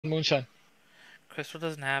Moonshine. Crystal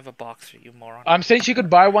doesn't have a boxer, you moron. I'm saying she could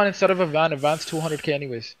buy one instead of a van. A van's 200k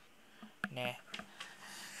anyways. Nah.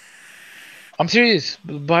 I'm serious.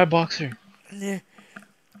 Buy a boxer. Nah.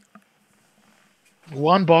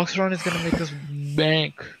 One boxer run is gonna make us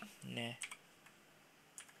bank. Nah.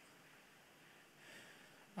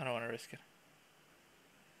 I don't want to risk it.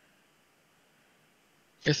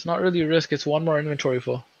 It's not really a risk. It's one more inventory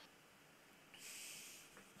full.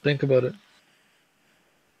 Think about it.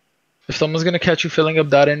 If someone's gonna catch you filling up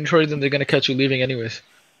that inventory, then they're gonna catch you leaving anyways.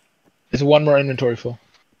 It's one more inventory full.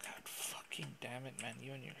 God fucking damn it, man.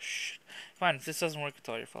 You and your shit. Fine, if this doesn't work, it's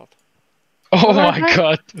all your fault. Oh What do I my buy?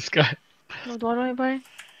 god, this guy. What do I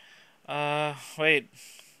buy? Wait.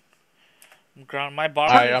 My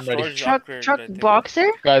boxer Alright, I'm ready. storage is Truck upgraded, I think.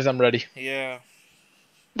 boxer? Guys, I'm ready. Yeah.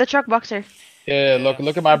 The truck boxer. Yeah, Yeah.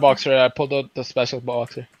 look at my boxer. I pulled out the special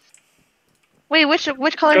boxer. Wait, which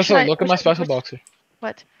color Crystal, should I? look at my special boxer.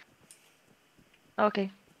 What?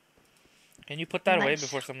 Okay. Can you put that away Nice.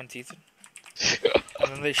 before someone sees it?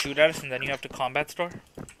 And then they shoot at us and then you have to combat store?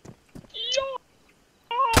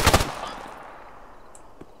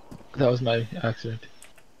 That was my accident.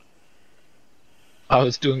 I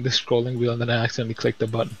was doing the scrolling wheel and then I accidentally clicked the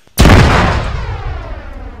button.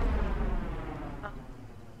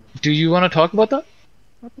 Do you want to talk about that?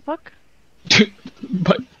 What the fuck?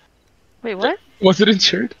 But Wait, what? was it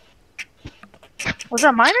insured? Was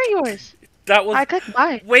that mine or yours? That was. I clicked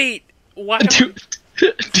buy. Wait! What? Do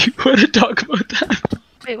you want to talk about that?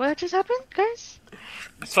 Wait, what just happened, guys?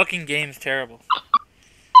 This fucking game is terrible.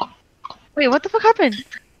 Wait, what the fuck happened?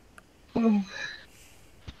 You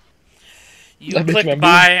That makes clicked my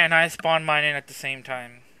buy and I spawned mine in at the same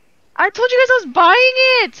time. I told you guys I was buying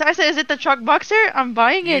it. I said, is it the truck boxer? I'm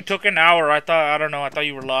buying You it. took an hour. I don't know. I thought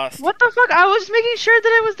you were lost. What the fuck? I was making sure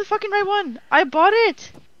that it was the fucking right one. I bought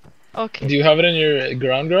it. Okay. Do you have it in your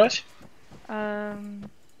ground garage? Or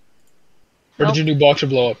Or did your new boxer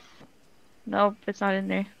blow up? nope, it's not in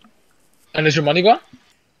there. And is your money gone?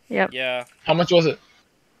 Yep, Yeah. How much was it?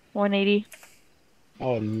 180.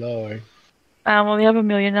 Oh lord. Well, we have 1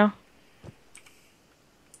 million now.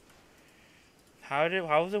 How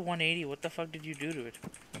was it 180? What the fuck did you do to it?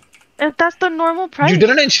 If that's the normal price. You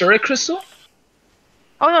didn't insure it, Crystal?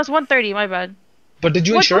 Oh no, it's 130. My bad. But did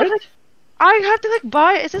you What insure the it? heck? I have to like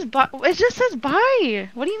buy. It says buy. It just says buy.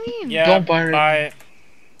 What do you mean? Yeah. Don't buy it. Buy.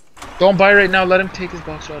 Don't buy right now. Let him take his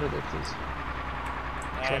boxer out of there, please.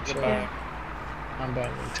 Goodbye. I'm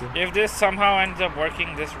buying it too. If this somehow ends up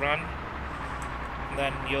working this run,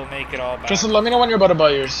 then you'll make it all back. Crystal, let me know when you're about to buy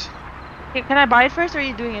yours. Okay, can I buy it first, or are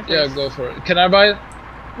you doing it first? Yeah, go for it. Can I buy it?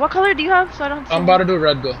 What color do you have? So I don't. I'm about to do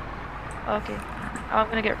red go. Okay. I'm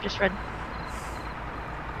gonna get just red.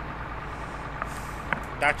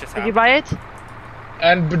 That just Did you happened. buy it?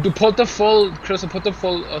 And put the full, Crystal, put the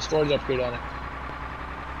full storage upgrade on it.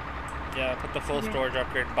 Yeah, put the full Okay. storage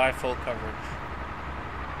upgrade. Buy full coverage.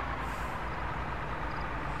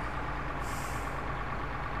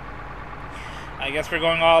 I guess we're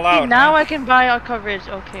going all out. Now huh? I can buy our coverage.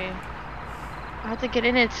 Okay. I have to get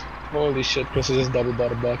in it. Holy shit, Crystal just double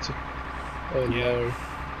bought a boxer. Oh Yeah. lord.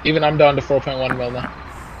 Even I'm down to 4.1 mil now.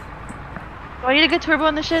 Do I need to get turbo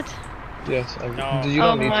on the shit? Yes, No. you Oh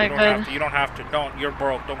don't need my to. You don't have to. You don't have to. Don't. You're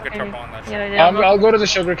broke. Don't get Okay. turbo on that shit. Yeah, yeah. I'll go to the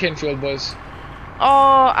sugarcane field, boys.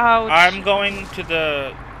 Oh, ouch. I'm going to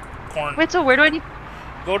the corn. Wait, so where do I need?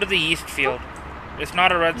 Go to the east field. It's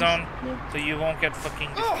not a red zone, so you won't get fucking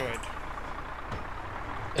destroyed.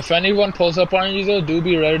 If anyone pulls up on you though, do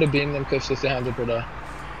be ready to beam them because just the hands up or die.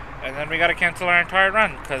 And then we gotta cancel our entire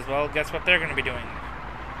run, because, well, guess what they're gonna be doing?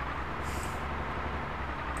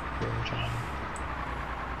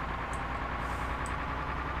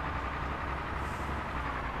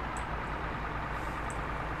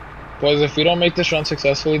 Boys, if we don't make this run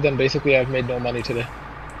successfully, then basically I've made no money today.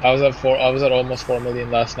 I was at almost 4 million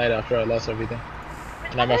last night after I lost everything.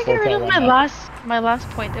 And I'm I at get rid of 4.1 my now. my last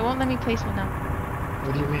point. It won't let me place one now.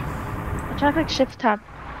 What do you mean? I'm trying to click shift tab.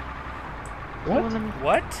 It What? won't let me,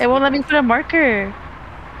 What? it won't let me put a marker.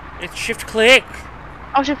 It's shift click.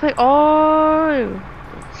 Oh, shift click. Oh.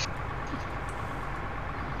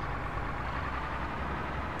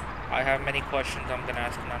 I have many questions, I'm gonna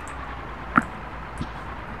ask none.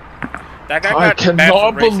 That guy I got banned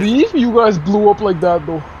cannot from racism. believe you guys blew up like that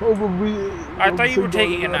though. I thought you were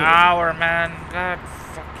taking an hour, man. God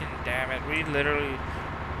fucking damn it. We literally...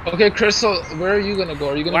 Okay, Crystal, where are you gonna go?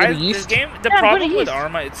 Are you gonna Why go is to this east? game... The Yeah, I'm problem going with east.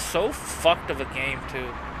 Arma, it's so fucked of a game, too.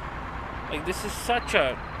 Like, this is such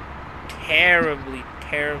a terribly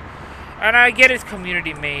terrible... And I get it's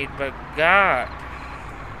community made, but God.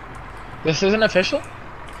 This isn't official?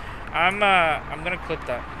 I'm gonna clip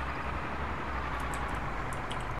that.